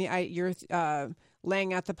interesting you're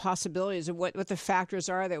laying out the possibilities of what the factors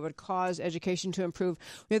are that would cause education to improve.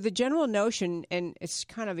 We have the general notion, and it's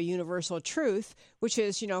kind of a universal truth, which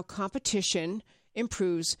is, competition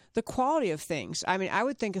improves the quality of things. I mean, I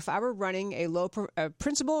would think if I were running a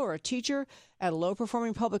principal or a teacher at a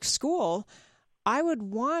low-performing public school, I would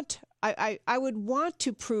want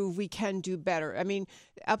to prove we can do better. I mean,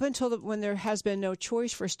 up until when there has been no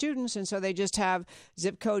choice for students, and so they just have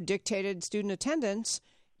zip code dictated student attendance.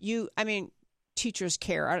 Teachers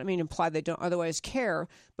care. I don't mean to imply they don't otherwise care,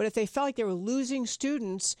 but if they felt like they were losing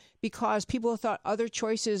students because people thought other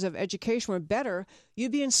choices of education were better,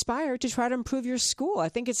 you'd be inspired to try to improve your school. I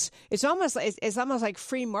think it's almost like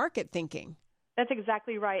free market thinking. That's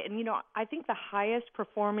exactly right. And, I think the highest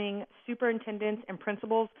performing superintendents and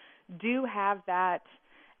principals do have that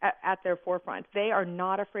at their forefront. They are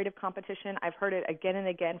not afraid of competition. I've heard it again and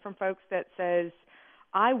again from folks that says,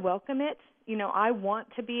 I welcome it. I want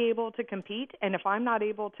to be able to compete, and if I'm not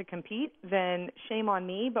able to compete, then shame on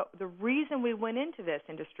me. But the reason we went into this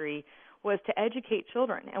industry was to educate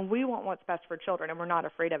children, and we want what's best for children, and we're not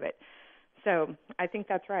afraid of it. So I think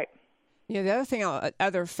that's right. Yeah, the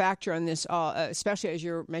other factor on this, especially as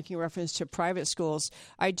you're making reference to private schools,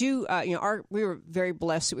 I do. We were very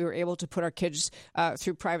blessed that we were able to put our kids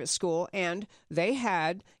through private school, and they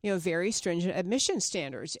had very stringent admission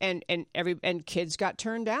standards, and kids got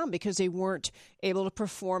turned down because they weren't able to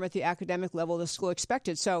perform at the academic level the school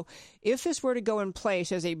expected. So, if this were to go in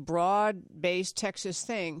place as a broad-based Texas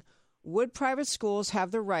thing, would private schools have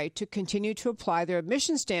the right to continue to apply their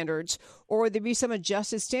admission standards, or would there be some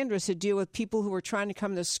adjusted standards to deal with people who are trying to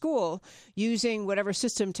come to school using whatever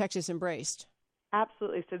system Texas embraced?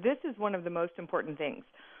 Absolutely. So this is one of the most important things.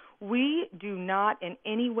 We do not in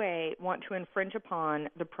any way want to infringe upon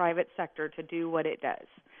the private sector to do what it does.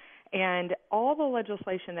 And all the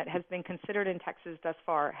legislation that has been considered in Texas thus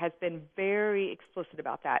far has been very explicit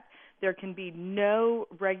about that. There can be no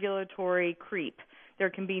regulatory creep. There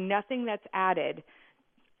can be nothing that's added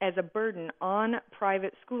as a burden on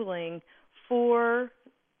private schooling for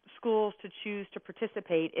schools to choose to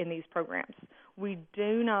participate in these programs. We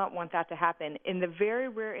do not want that to happen. In the very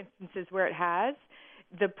rare instances where it has,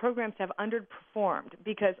 the programs have underperformed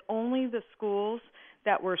because only the schools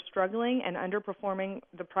that were struggling and underperforming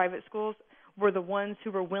the private schools were the ones who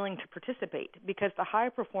were willing to participate, because the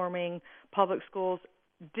high-performing public schools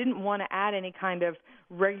didn't want to add any kind of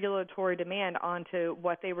regulatory demand onto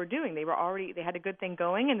what they were doing. They had a good thing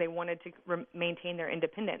going, and they wanted to maintain their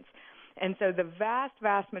independence. And so the vast,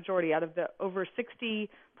 vast majority out of the over 60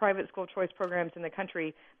 private school choice programs in the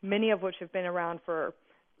country, many of which have been around for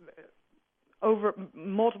over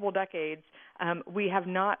multiple decades, we have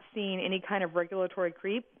not seen any kind of regulatory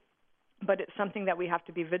creep, but it's something that we have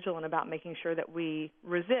to be vigilant about, making sure that we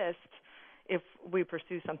resist if we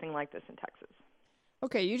pursue something like this in Texas.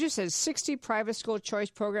 Okay, you just said 60 private school choice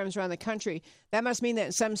programs around the country. That must mean that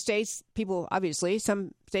in some states,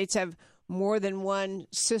 some states have more than one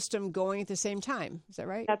system going at the same time. Is that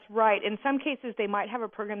right? That's right. In some cases, they might have a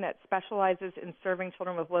program that specializes in serving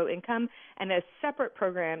children with low income and a separate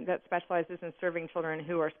program that specializes in serving children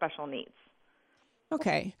who are special needs.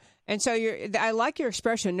 Okay. And so I like your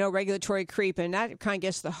expression, no regulatory creep, and that kind of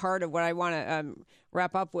gets to the heart of what I want to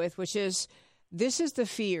wrap up with, which is this is the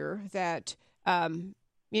fear that I'll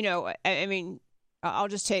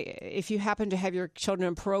just take, if you happen to have your children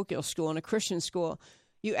in parochial school, in a Christian school,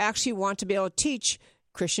 you actually want to be able to teach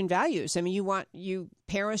Christian values. I mean,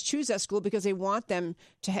 parents choose that school because they want them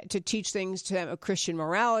to teach things to them of Christian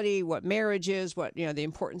morality, what marriage is, what, the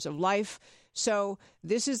importance of life. So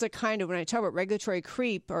this is the kind of, when I talk about regulatory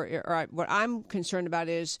creep, or what I'm concerned about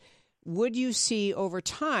is, would you see over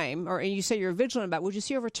time, and you say you're vigilant about, would you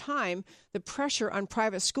see over time the pressure on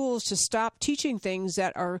private schools to stop teaching things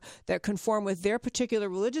that conform with their particular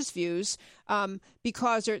religious views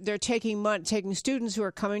because they're taking students who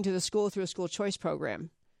are coming to the school through a school choice program?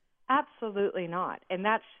 Absolutely not. And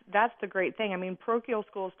that's the great thing. I mean, parochial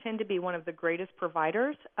schools tend to be one of the greatest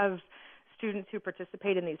providers of students who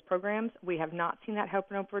participate in these programs. We have not seen that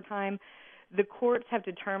happen over time. the courts have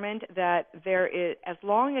determined that there is, as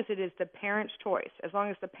long as it is the parent's choice, as long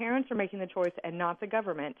as the parents are making the choice and not the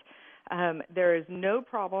government, there is no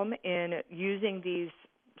problem in using these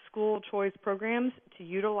school choice programs to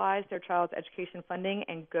utilize their child's education funding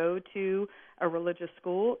and go to a religious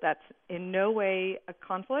school. That's in no way a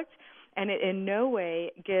conflict, and it in no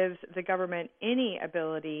way gives the government any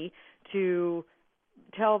ability to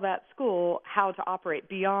tell that school how to operate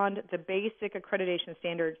beyond the basic accreditation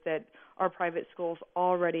standards that our private schools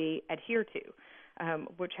already adhere to,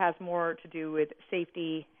 which has more to do with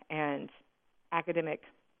safety and academic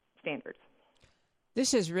standards.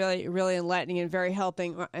 This is really, really enlightening and very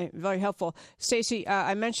helpful. Stacy,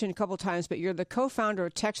 I mentioned a couple times, but you're the co-founder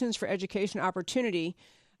of Texans for Education Opportunity.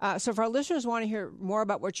 So if our listeners want to hear more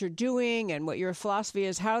about what you're doing and what your philosophy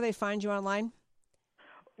is, how do they find you online?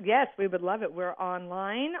 Yes, we would love it. We're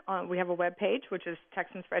online. We have a webpage, which is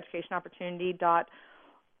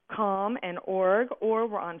texansforeducationopportunity.com and org, or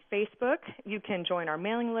we're on Facebook. You can join our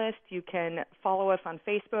mailing list. You can follow us on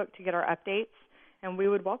Facebook to get our updates, and we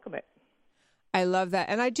would welcome it. I love that.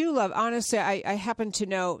 And I do love, honestly, I happen to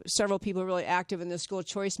know several people really active in the school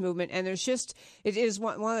choice movement. And there's just, it is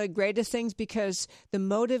one of the greatest things because the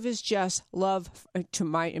motive is just love,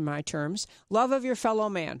 in my terms, love of your fellow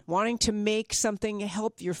man, wanting to make something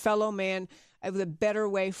help your fellow man with a better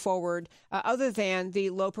way forward, other than the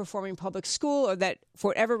low-performing public school or that,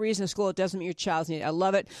 for whatever reason, a school that doesn't meet your child's need. I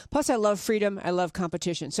love it. Plus, I love freedom. I love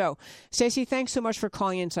competition. So, Stacy, thanks so much for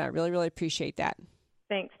calling in tonight. I really, really appreciate that.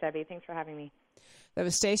 Thanks, Debbie. Thanks for having me. That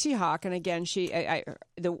was Stacy Hock, and again,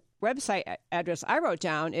 the website address I wrote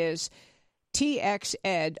down is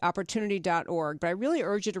txedopportunity.org, but I really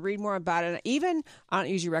urge you to read more about it. Even, I don't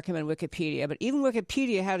usually recommend Wikipedia, but even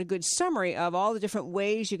Wikipedia had a good summary of all the different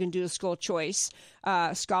ways you can do school choice,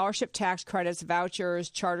 scholarship tax credits, vouchers,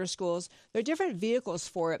 charter schools. There are different vehicles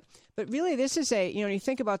for it. But really, this is you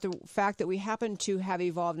think about the fact that we happen to have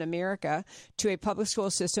evolved in America to a public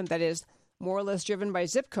school system that is more or less driven by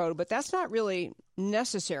zip code, but that's not really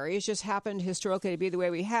necessary. It's just happened historically to be the way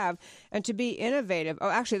we have, and to be innovative. Oh,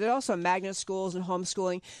 actually, there are also magnet schools and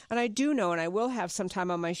homeschooling, and I do know, and I will have sometime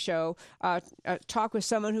on my show, talk with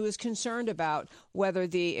someone who is concerned about whether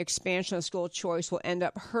the expansion of school choice will end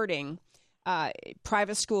up hurting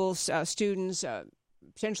private schools, students,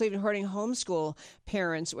 potentially even hurting homeschool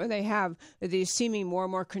parents when they have these seeming more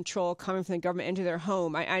and more control coming from the government into their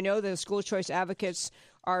home. I know the school choice advocates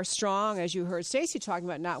are strong, as you heard Stacy talking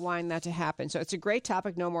about, not wanting that to happen. So it's a great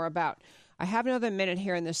topic to know more about. I have another minute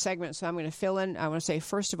here in this segment, so I'm going to fill in. I want to say,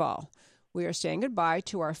 first of all, we are saying goodbye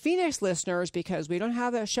to our Phoenix listeners because we don't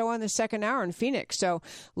have a show on the second hour in Phoenix. So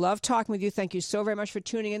love talking with you. Thank you so very much for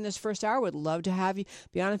tuning in this first hour. Would love to have you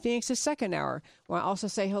be on in Phoenix's second hour. I want to also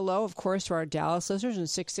say hello, of course, to our Dallas listeners in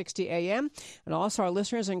 660 AM and also our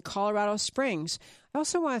listeners in Colorado Springs. I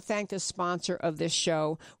also want to thank the sponsor of this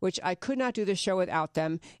show, which I could not do this show without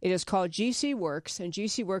them. It is called GC Works, and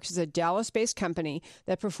GC Works is a Dallas-based company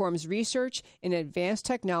that performs research in advanced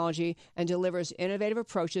technology and delivers innovative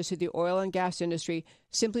approaches to the oil and gas industry.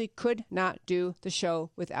 Simply could not do the show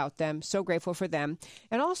without them. So grateful for them.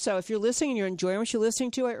 And also, if you're listening and you're enjoying what you're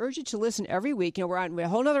listening to, I urge you to listen every week. We're on a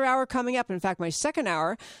whole other hour coming up. In fact, my second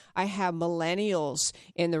hour, I have millennials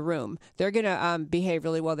in the room. They're going to behave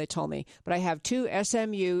really well, they told me. But I have two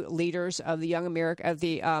SMU leaders of the Young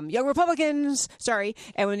Republicans.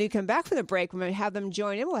 And when you come back from the break, we're going to have them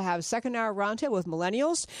join in. We'll have a second hour roundtable with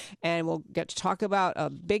millennials, and we'll get to talk about a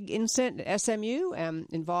big incident at SMU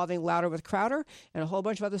involving Louder with Crowder and a whole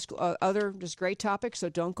bunch of other just great topics. So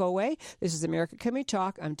don't go away. This is America Can We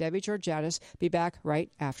Talk. I'm Debbie Georgiadis. Be back right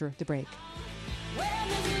after the break. Well,